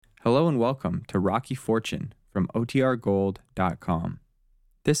Hello and welcome to Rocky Fortune from OTRGold.com.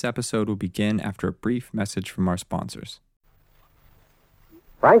 This episode will begin after a brief message from our sponsors.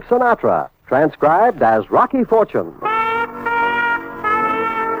 Frank Sinatra, transcribed as Rocky Fortune.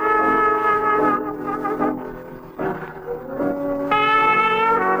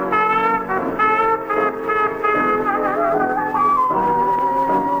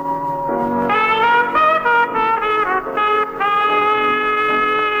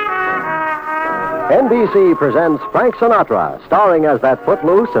 NBC presents Frank Sinatra, starring as that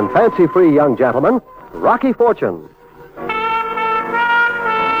footloose and fancy-free young gentleman, Rocky Fortune.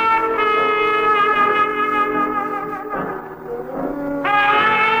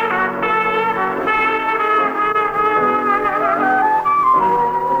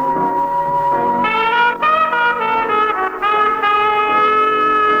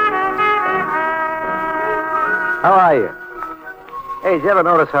 How are you? Hey, did you ever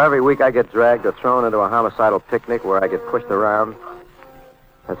notice how every week I get dragged or thrown into a homicidal picnic where I get pushed around?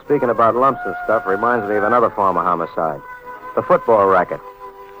 And speaking about lumps and stuff reminds me of another form of homicide. The football racket.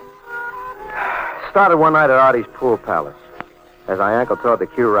 Started one night at Artie's pool palace. As I ankle toward the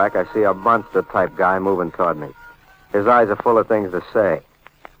cue rack, I see a monster-type guy moving toward me. His eyes are full of things to say.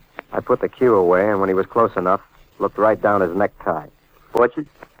 I put the cue away, and when he was close enough, looked right down his necktie. Fortune?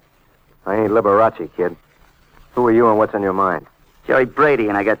 I ain't Liberace, kid. Who are you and what's on your mind? Jerry Brady,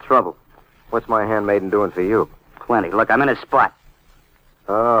 and I got trouble. What's my handmaiden doing for you? Plenty. Look, I'm in a spot.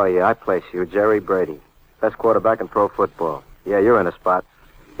 Oh, yeah, I place you. Jerry Brady. Best quarterback in pro football. Yeah, you're in a spot.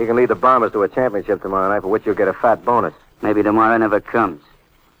 You can lead the Bombers to a championship tomorrow night, for which you'll get a fat bonus. Maybe tomorrow never comes.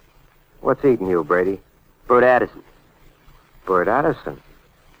 What's eating you, Brady? Bert Addison. Bert Addison?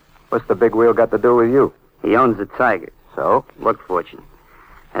 What's the big wheel got to do with you? He owns the Tigers. So? Look, Fortune,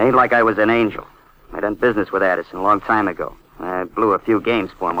 it ain't like I was an angel. I done business with Addison a long time ago. I blew a few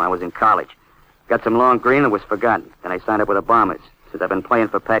games for him when I was in college. Got some long green that was forgotten. Then I signed up with the Bombers. Since I've been playing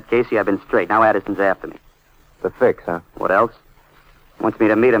for Pat Casey, I've been straight. Now Addison's after me. The fix, huh? What else? Wants me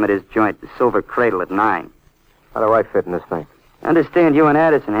to meet him at his joint, the Silver Cradle, at 9. How do I fit in this thing? Understand you and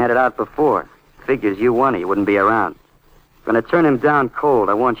Addison had it out before. Figures you won or you wouldn't be around. Gonna turn him down cold.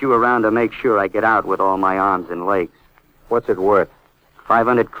 I want you around to make sure I get out with all my arms and legs. What's it worth?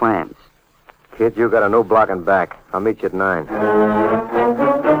 500 clams. Kid, you got a new block and back. I'll meet you at 9.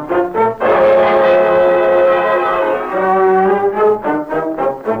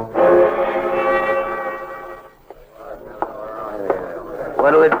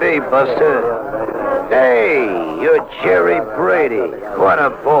 What'll it be, Buster? Hey, you're Jerry Brady. What a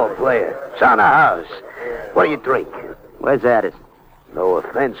ball player. It's on the house. What do you drink? Where's Addison? No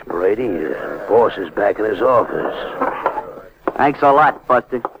offense, Brady. Boss is back in his office. Thanks a lot,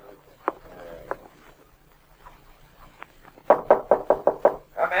 Buster.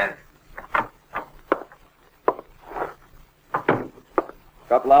 Come in.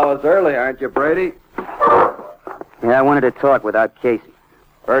 Couple hours early, aren't you, Brady? Yeah, I wanted to talk without Casey.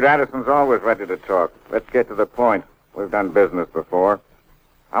 Bert Addison's always ready to talk. Let's get to the point. We've done business before.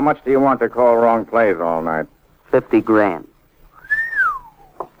 How much do you want to call wrong plays all night? 50 grand.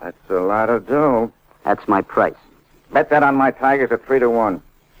 That's a lot of dough. That's my price. Bet that on my Tigers at 3-1.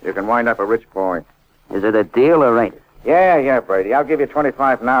 You can wind up a rich boy. Is it a deal or ain't it? Yeah, Brady. I'll give you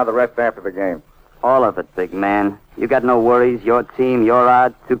 25 now, the rest after the game. All of it, big man. You got no worries. Your team, your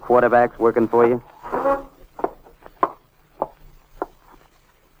odds, 2 quarterbacks working for you.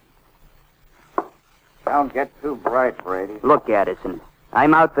 Don't get too bright, Brady. Look, Addison,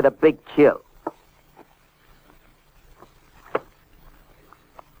 I'm out for the big kill.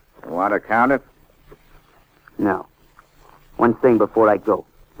 You want to count it? No. One thing before I go.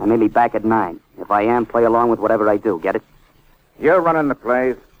 I may be back at 9. If I am, play along with whatever I do. Get it? You're running the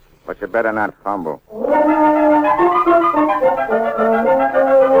plays, but you better not fumble.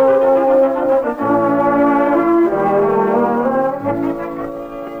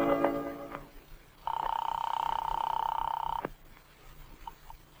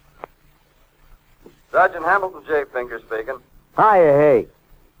 Sergeant Hamilton J. Finger speaking. Hiya, hey.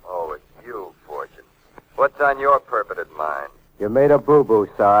 Oh, it's you, Fortune. What's on your perverted mind? You made a boo-boo,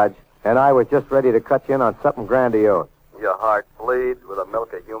 Sarge, and I was just ready to cut you in on something grandiose. Your heart bleeds with the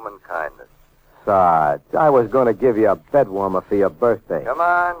milk of human kindness. Sarge, I was going to give you a bed warmer for your birthday. Come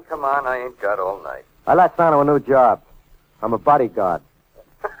on, I ain't got all night. I latched on to a new job. I'm a bodyguard.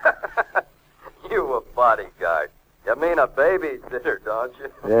 You a bodyguard. You mean a babysitter, don't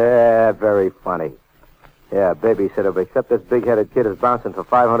you? Yeah, very funny. Yeah, babysitter, but except this big-headed kid is bouncing for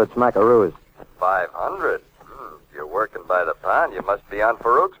 500 smackaroos. 500? If you're working by the pound, you must be on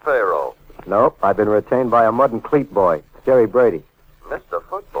Farouk's payroll. Nope, I've been retained by a mud and cleat boy, Jerry Brady. Mr.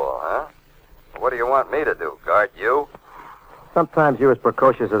 Football. what do you want me to do? Guard you? Sometimes you're as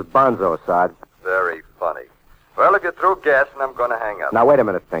precocious as Bonzo, Sod. Very funny. Well, if you're through gassing, I'm going to hang up. Now, wait a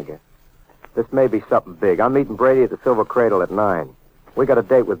minute, Finger. This may be something big. I'm meeting Brady at the Silver Cradle at 9. We got a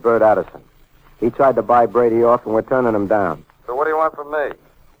date with Bert Addison. He tried to buy Brady off, and we're turning him down. So what do you want from me?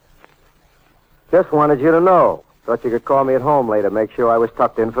 Just wanted you to know. Thought you could call me at home later, make sure I was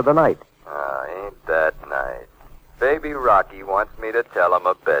tucked in for the night. Ah, ain't that nice. Baby Rocky wants me to tell him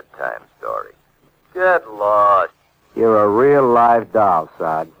a bedtime story. Get lost. You're a real live doll,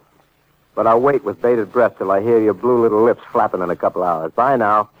 Sod. But I'll wait with bated breath till I hear your blue little lips flapping in a couple hours. Bye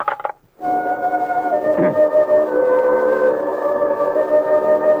now.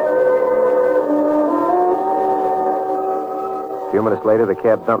 A few minutes later, the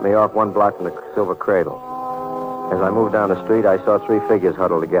cab dumped me off 1 block from the Silver Cradle. As I moved down the street, I saw 3 figures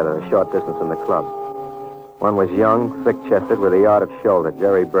huddled together, a short distance from the club. One was young, thick-chested, with a yard of shoulder,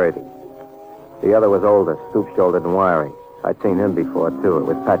 Jerry Brady. The other was older, stoop-shouldered and wiry. I'd seen him before, too. It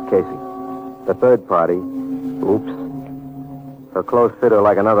was Pat Casey. The third party, oops, her clothes fit her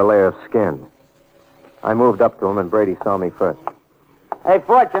like another layer of skin. I moved up to him, and Brady saw me first. Hey,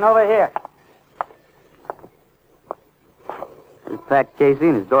 Fortune, over here. This is Pat Casey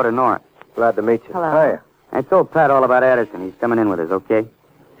and his daughter, Nora. Glad to meet you. Hello. Hiya. I told Pat all about Addison. He's coming in with us, okay?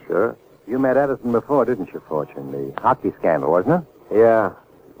 Sure. You met Edison before, didn't you, Fortune? The hockey scandal, wasn't it? Yeah.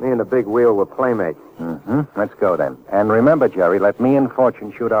 Me and the big wheel were playmates. Mm-hmm. Let's go, then. And remember, Jerry, let me and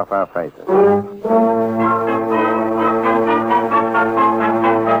Fortune shoot off our faces.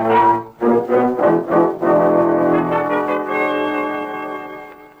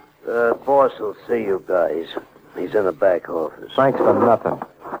 The boss will see you guys. He's in the back office. Thanks for nothing.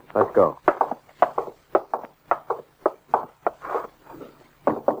 Let's go.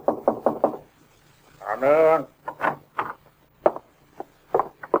 Come in.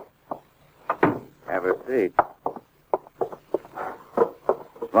 Have a seat.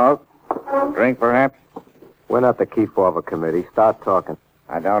 Smoke? Drink, perhaps? We're not the Kefauver committee. Start talking.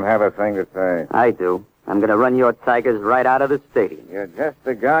 I don't have a thing to say. I do. I'm going to run your Tigers right out of the stadium. You're just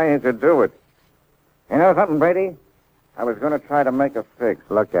the guy who could do it. You know something, Brady? I was going to try to make a fix.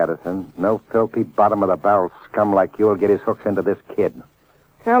 Look, Addison, no filthy bottom-of-the-barrel scum like you will get his hooks into this kid.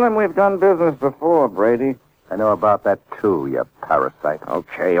 Tell him we've done business before, Brady. I know about that, too, you parasite.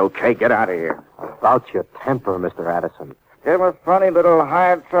 Okay, get out of here. About your temper, Mr. Addison. Give a funny little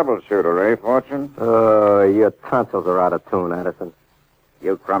hired troubleshooter, eh, Fortune? Your tonsils are out of tune, Addison.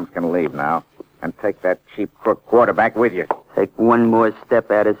 You crumbs can leave now. And take that cheap crook quarterback with you. Take one more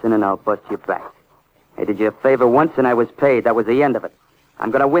step, Addison, and I'll bust you back. I did you a favor once, and I was paid. That was the end of it. I'm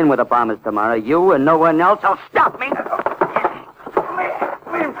going to win with the Bombers tomorrow. You and no one else will stop me.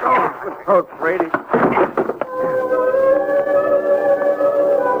 Leave go. Good coach, Brady.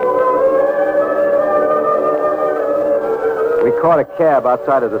 We caught a cab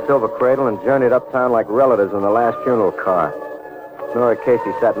outside of the Silver Cradle and journeyed uptown like relatives in the last funeral car. Nora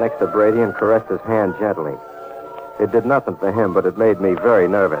Casey sat next to Brady and caressed his hand gently. It did nothing for him, but it made me very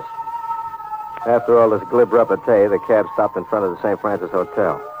nervous. After all this glib repartee, the cab stopped in front of the St. Francis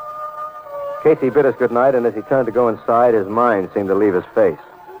Hotel. Casey bid us good night, and as he turned to go inside, his mind seemed to leave his face.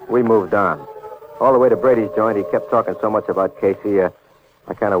 We moved on. All the way to Brady's joint, he kept talking so much about Casey, I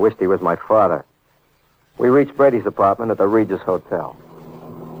kind of wished he was my father. We reached Brady's apartment at the Regis Hotel.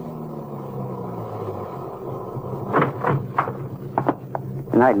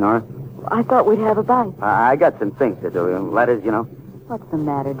 Good night, Nora. I thought we'd have a bite. I got some things to do. Letters, you know. What's the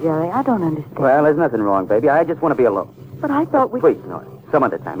matter, Jerry? I don't understand. Well, there's nothing wrong, baby. I just want to be alone. But I thought we... Please, Nora. Some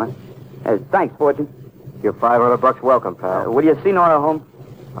other time, huh? Thanks, Fortune. Your $500 welcome, pal. Will you see Nora home?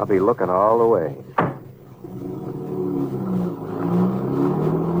 I'll be looking all the way.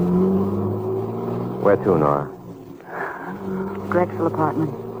 Where to, Nora? Drexel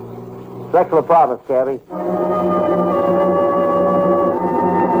apartment. Drexel Apartments, Cabby.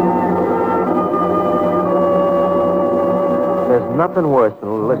 There's nothing worse than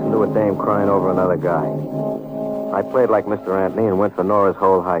to listen to a dame crying over another guy. I played like Mr. Anthony and went for Nora's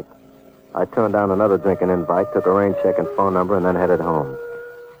whole height. I turned down another drinking invite, took a rain check and phone number, and then headed home.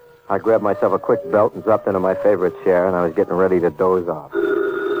 I grabbed myself a quick belt and dropped into my favorite chair, and I was getting ready to doze off.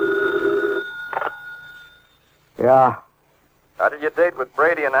 Yeah, How did your date with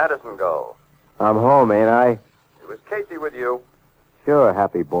Brady and Addison go? I'm home, ain't I? It was Casey with you. Sure,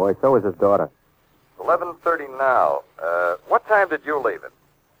 happy boy. So is his daughter. 11:30 now. What time did you leave it?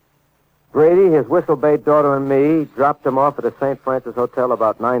 Brady, his whistle-bait daughter, and me dropped him off at the St. Francis Hotel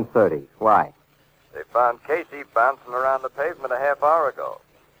about 9:30. Why? They found Casey bouncing around the pavement a half hour ago.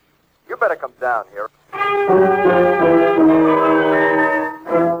 You better come down here.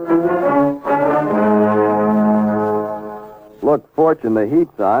 Fortune, the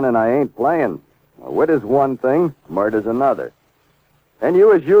heat's on, and I ain't playing. Wit is one thing, murder's another. And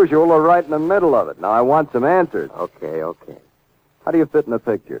you, as usual, are right in the middle of it. Now, I want some answers. Okay. How do you fit in the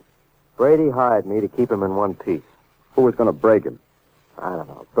picture? Brady hired me to keep him in one piece. Who was going to break him? I don't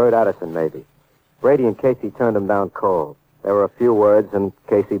know. Bert Addison, maybe. Brady and Casey turned him down cold. There were a few words, and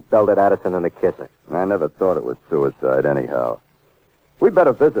Casey belted Addison in the kisser. I never thought it was suicide, anyhow. We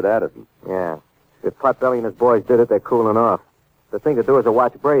better visit Addison. Yeah. If Potbelly and his boys did it, they're cooling off. The thing to do is to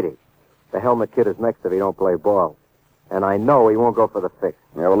watch Brady. The helmet kid is next if he don't play ball. And I know he won't go for the fix.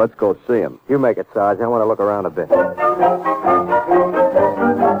 Yeah, well, let's go see him. You make it, Sarge. I want to look around a bit.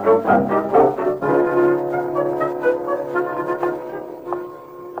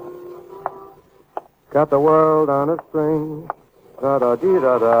 Got the world on a string.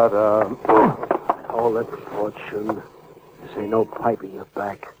 Da-da-dee-da-da-da. All that fortune. This ain't no pipe in your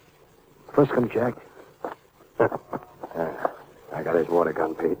back. Frisk him, Jack. I got his water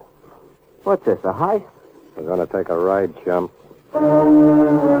gun, Pete. What's this, a heist? We're gonna take a ride, chum.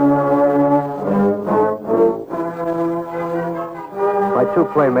 My two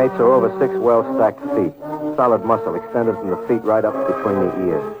playmates are over 6 well-stacked feet. Solid muscle extended from the feet right up between the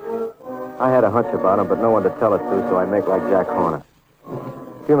ears. I had a hunch about them, but no one to tell it to, so I make like Jack Horner.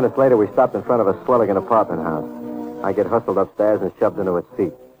 A few minutes later, we stopped in front of a Swelligan apartment house. I get hustled upstairs and shoved into a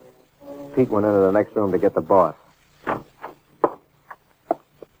seat. Pete went into the next room to get the boss.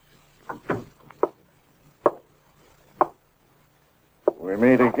 We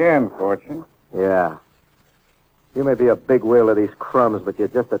meet again, Fortune. Yeah. You may be a big wheel of these crumbs, but you're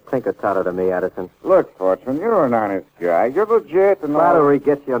just a tinker-totter to me, Addison. Look, Fortune, you're an honest guy. You're legit and all. Flattery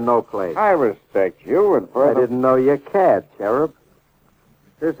gets you no place. I respect you, and I further... didn't know you cared, Cherub.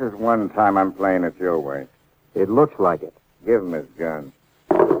 This is one time I'm playing it your way. It looks like it. Give him his gun.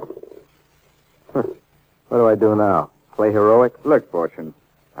 What do I do now? Play heroic? Look, Fortune,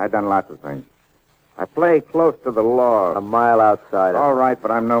 I've done lots of things. I play close to the law. A mile outside. All right,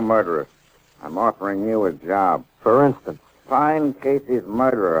 but I'm no murderer. I'm offering you a job. For instance. Find Casey's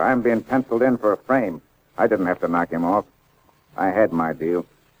murderer. I'm being penciled in for a frame. I didn't have to knock him off. I had my deal.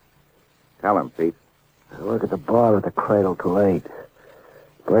 Tell him, Pete. I work at the bar at the Cradle till 8.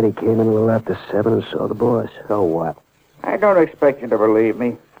 Brady came in a little after 7 and saw the boss. So what? I don't expect you to believe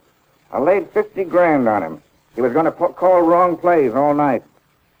me. I laid 50 grand on him. He was going to call wrong plays all night.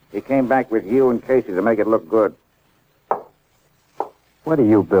 He came back with you and Casey to make it look good. What are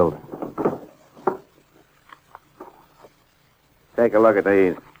you building? Take a look at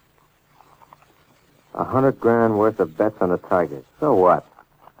these. 100 grand worth of bets on the Tigers. So what?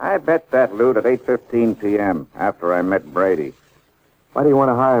 I bet that loot at 8:15 p.m. after I met Brady. Why do you want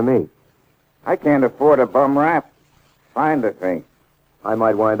to hire me? I can't afford a bum rap. Find the thing. I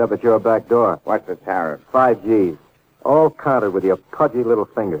might wind up at your back door. What's the tariff? 5 G's. All counted with your pudgy little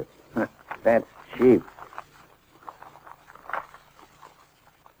fingers. That's cheap.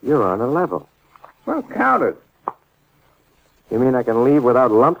 You're on a level. Well, count it. You mean I can leave without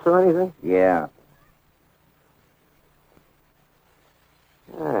lumps or anything? Yeah.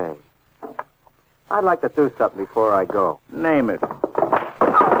 Hey. I'd like to do something before I go. Name it.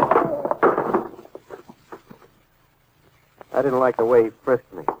 I didn't like the way he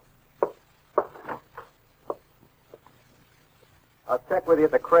frisked me. I'll check with you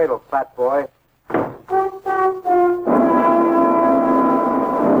at the Cradle, fat boy.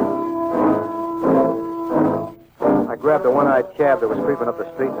 I grabbed a one-eyed cab that was creeping up the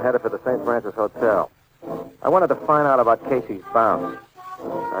street and headed for the St. Francis Hotel. I wanted to find out about Casey's bounce.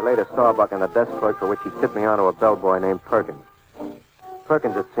 I laid a sawbuck in the desk clerk for which he tipped me onto a bellboy named Perkins.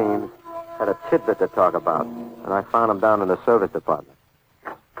 Perkins, it seems, had a tidbit to talk about, and I found him down in the service department.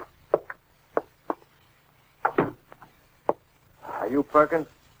 Are you Perkins?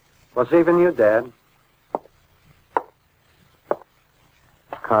 What's even you, Dad?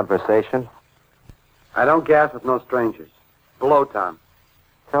 Conversation? I don't gas with no strangers. Below, Tom.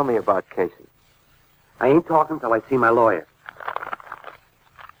 Tell me about Casey. I ain't talking till I see my lawyer.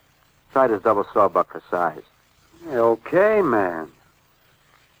 Try this double sawbuck for size. Okay, man.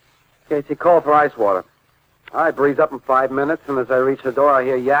 Casey called for ice water. I breeze up in 5 minutes, and as I reach the door, I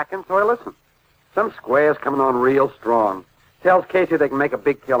hear yakking, so I listen. Some square's coming on real strong. Tells Casey they can make a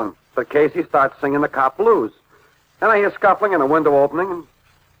big killing. But Casey starts singing the cop blues. Then I hear scuffling and a window opening, and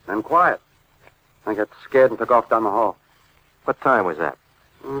then quiet. I got scared and took off down the hall. What time was that?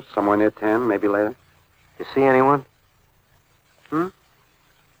 Somewhere near 10, maybe later. You see anyone?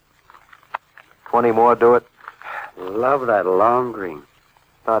 20 more do it. Love that long green.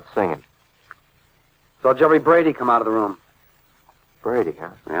 Start singing. Saw Jerry Brady come out of the room. Brady, huh?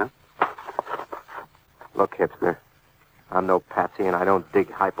 Yeah? Look, hipster. I'm no patsy, and I don't dig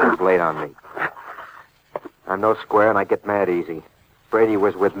hypos late on me. I'm no square, and I get mad easy. Brady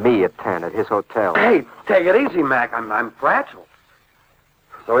was with me at 10 at his hotel. Hey, take it easy, Mac. I'm fragile.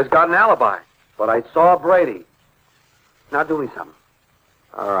 So he's got an alibi. But I saw Brady. Now do me something.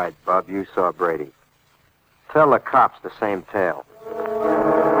 All right, Bub, you saw Brady. Tell the cops the same tale.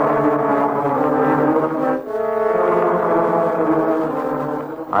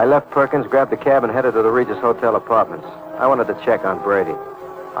 I left Perkins, grabbed a cab, and headed to the Regis Hotel apartments. I wanted to check on Brady.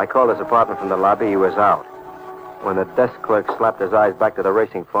 I called his apartment from the lobby. He was out. When the desk clerk slapped his eyes back to the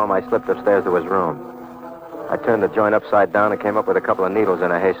racing form, I slipped upstairs to his room. I turned the joint upside down and came up with a couple of needles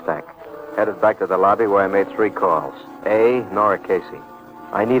in a haystack. Headed back to the lobby where I made 3 calls. A, Nora Casey.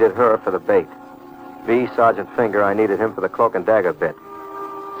 I needed her for the bait. B, Sergeant Finger. I needed him for the cloak and dagger bit.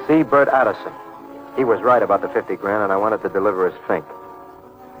 C, Bert Addison. He was right about the 50 grand, and I wanted to deliver his fink.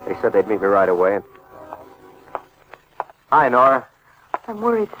 They said they'd meet me right away. Hi, Nora. I'm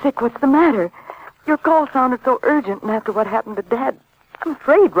worried sick. What's the matter? Your call sounded so urgent, and after what happened to Dad, I'm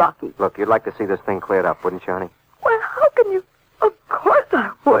afraid, Rocky. Look, you'd like to see this thing cleared up, wouldn't you, honey? Well, how can you? Of course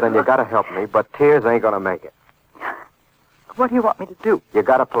I would. Well, then you gotta help me, but tears ain't gonna make it. What do you want me to do? You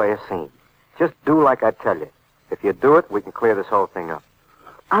gotta play a scene. Just do like I tell you. If you do it, we can clear this whole thing up.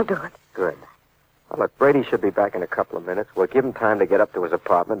 I'll do it. Good. Well, look, Brady should be back in a couple of minutes. We'll give him time to get up to his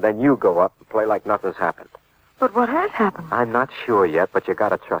apartment. Then you go up and play like nothing's happened. But what has happened? I'm not sure yet, but you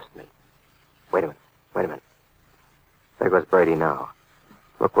gotta trust me. Wait a minute. There goes Brady now.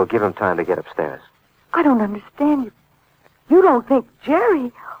 Look, we'll give him time to get upstairs. I don't understand you. You don't think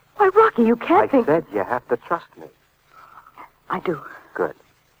Jerry... Why, Rocky, you can't think... I said you have to trust me. I do. Good.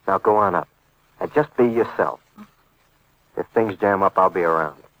 Now go on up. And just be yourself. If things jam up, I'll be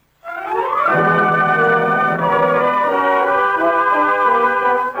around.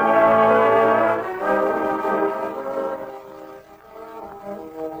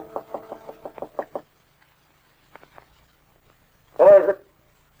 Who is it?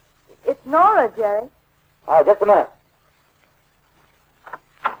 It's Nora, Jerry. All right, just a minute.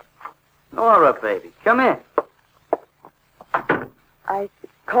 Nora, baby, come in. I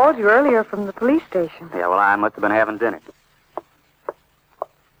called you earlier from the police station. Yeah, well, I must have been having dinner.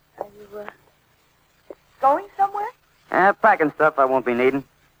 Are you, going somewhere? Packing stuff I won't be needing.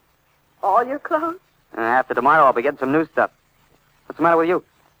 All your clothes? After tomorrow, I'll be getting some new stuff. What's the matter with you?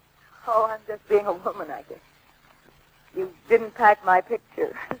 Oh, I'm just being a woman, I guess. You didn't pack my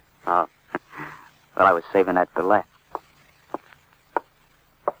picture. Oh. Well, I was saving that for last.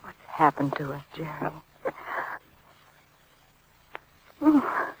 What's happened to us, Jerry?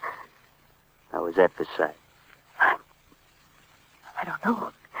 How was that for sight? I don't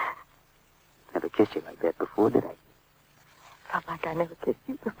know. Never kissed you like that before, did I? Felt like I never kissed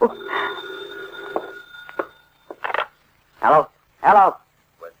you before. Hello? Hello?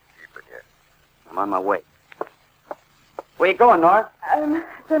 What's keeping you? I'm on my way. Where you going, Nora? I'm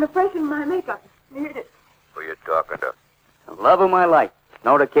going to freshen my makeup. Need it. Who you talking to? The love of my life,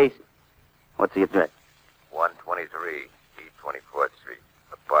 Nora Casey. What's the address? 123 East 24th Street,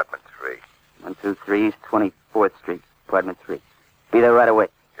 apartment 3. 123 East 24th Street, apartment 3. Be there right away.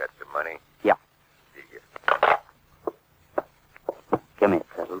 Got the money? Yeah. See you. Come here,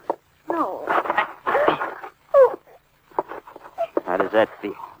 Cuddles. No. How does that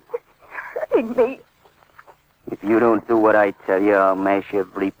feel? Hurting me. If you don't do what I tell you, I'll mash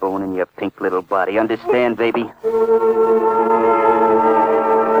every bone in your pink little body. Understand, baby?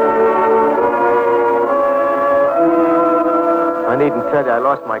 I needn't tell you, I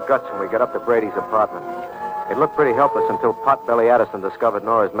lost my guts when we got up to Brady's apartment. It looked pretty helpless until Potbelly Addison discovered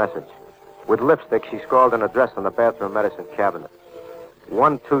Nora's message. With lipstick, she scrawled an address on the bathroom medicine cabinet.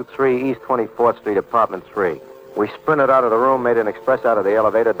 123 East 24th Street, apartment 3. We sprinted out of the room, made an express out of the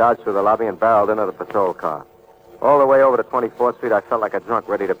elevator, dodged through the lobby, and barreled into the patrol car. All the way over to 24th Street, I felt like a drunk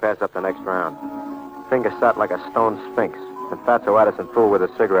ready to pass up the next round. Fingers sat like a stone sphinx, and Fatso Addison fooled with a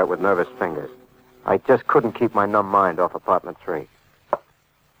cigarette with nervous fingers. I just couldn't keep my numb mind off apartment 3.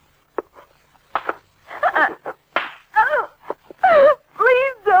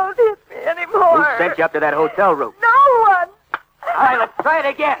 Please don't hit me anymore. Who sent you up to that hotel room? No one. All right, let's try it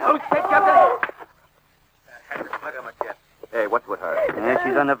again. Who sent you up to Hey, what's with her? Yeah,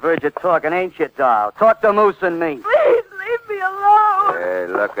 she's on the verge of talking, ain't she, doll? Talk to Moose and me. Please leave me alone. Hey,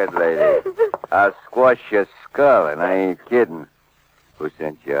 look it, lady. I'll squash your skull, and I ain't kidding. Who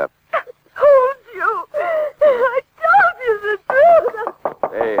sent you up? Told you. I told you the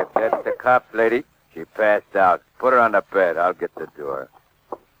truth. Hey, if that's the cops, lady, she passed out. Put her on the bed. I'll get the door.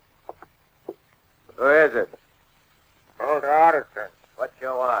 Who is it? Old Addison. What you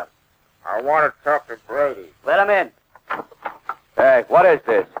want? I want to talk to Brady. Let him in. Hey, what is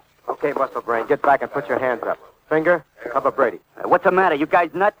this? Okay, Muscle Brain, get back and put your hands up. Finger, cover Brady. What's the matter? You guys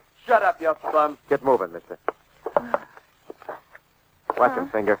nuts? Shut up, you bum. Get moving, mister. Watch him,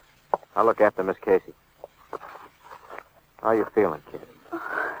 Finger. I'll look after Miss Casey. How you feeling, kid?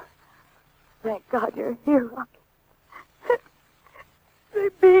 Thank God you're here, Rocky. They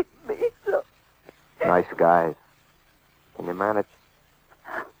beat me so. Nice guys. Can you manage?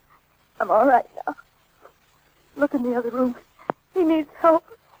 I'm all right now. Look in the other room. He needs help.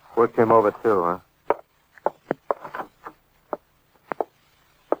 Worked him over, too, huh?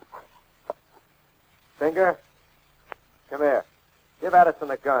 Finger, come here. Give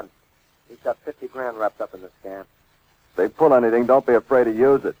Addison a gun. He's got 50 grand wrapped up in the scam. If they pull anything, don't be afraid to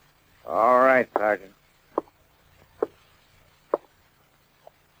use it. All right, Sergeant.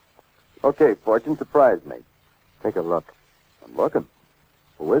 Okay, Fortune, surprise me. Take a look. I'm looking.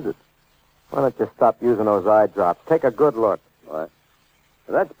 Who is it? Why don't you stop using those eye drops? Take a good look. What?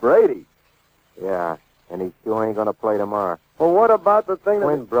 That's Brady. Yeah, and he sure ain't gonna play tomorrow. Well, what about the thing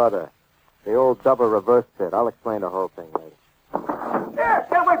Twin brother. The old double reverse fit. I'll explain the whole thing later. Here,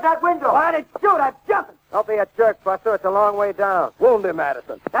 get away from that window. I didn't shoot. I'm jumping. Don't be a jerk, Buster. It's a long way down. Wound him,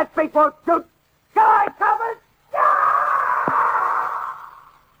 Addison. That feet won't shoot. Guy, cover!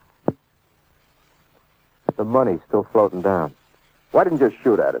 The money's still floating down. Why didn't you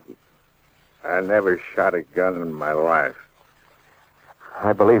shoot Addison? I never shot a gun in my life.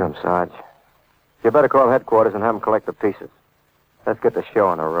 I believe him, Sarge. You better call headquarters and have them collect the pieces. Let's get the show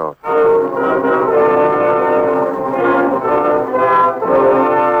on the road.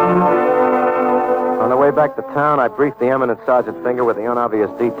 On the way back to town, I briefed the eminent Sergeant Finger with the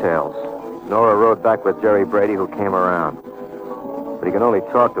unobvious details. Nora rode back with Jerry Brady, who came around. But he could only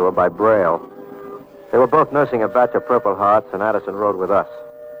talk to her by Braille. They were both nursing a batch of Purple Hearts, and Addison rode with us.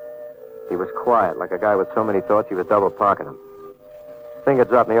 He was quiet, like a guy with so many thoughts he was double parking them. Finger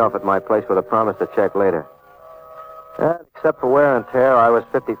dropped me off at my place with a promise to check later. And except for wear and tear, I was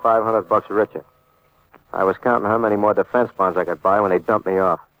 $5,500 richer. I was counting how many more defense bonds I could buy when they dumped me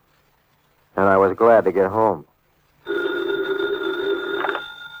off. And I was glad to get home.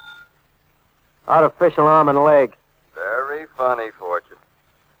 Artificial arm and leg. Very funny, Fortune.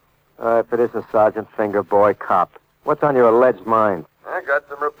 If it isn't Sergeant Finger, boy, cop. What's on your alleged mind? I got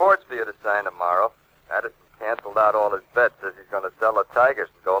some reports for you to sign tomorrow. Addison canceled out all his bets, says he's going to sell the Tigers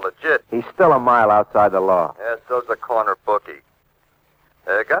and go legit. He's still a mile outside the law. Yeah, so's the corner bookie.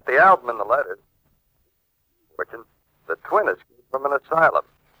 Got the album in the letters. Fortune, the twin escaped from an asylum.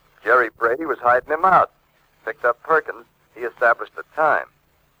 Jerry Brady was hiding him out. Picked up Perkins. He established the time.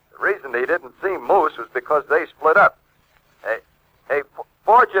 The reason he didn't see Moose was because they split up. Hey,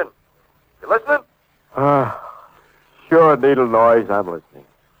 Fortune, you listening? Sure, needle noise. I'm listening.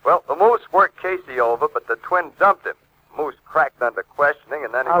 Well, the Moose worked Casey over, but the twin dumped him. Moose cracked under questioning,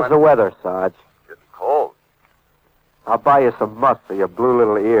 and then he How's the weather, Sarge? It's cold. I'll buy you some must for your blue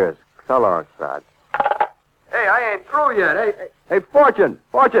little ears. So long, Sarge. Hey, I ain't through yet. Hey, Fortune!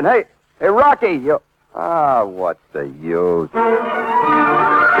 Fortune, hey, Rocky, you... what's the use?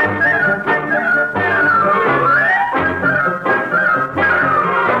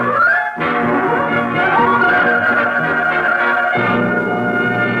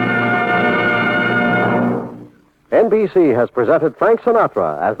 NBC has presented Frank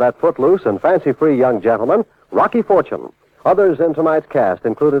Sinatra as that footloose and fancy-free young gentleman, Rocky Fortune. Others in tonight's cast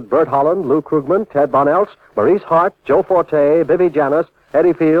included Bert Holland, Lou Krugman, Ted Bonells, Maurice Hart, Joe Forte, Bibi Janis,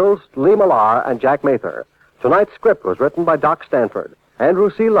 Eddie Fields, Lee Millar, and Jack Mather. Tonight's script was written by Doc Stanford. Andrew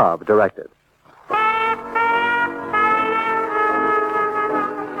C. Love directed.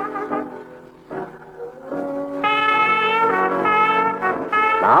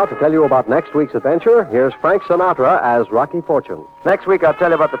 Now, to tell you about next week's adventure, here's Frank Sinatra as Rocky Fortune. Next week, I'll tell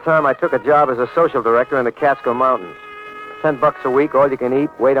you about the time I took a job as a social director in the Catskill Mountains. $10 a week, all you can eat,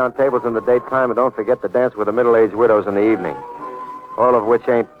 wait on tables in the daytime, and don't forget to dance with the middle-aged widows in the evening. All of which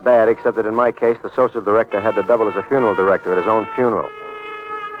ain't bad, except that in my case, the social director had to double as a funeral director at his own funeral.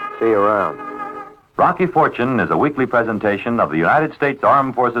 See you around. Rocky Fortune is a weekly presentation of the United States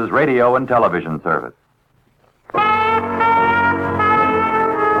Armed Forces Radio and Television Service.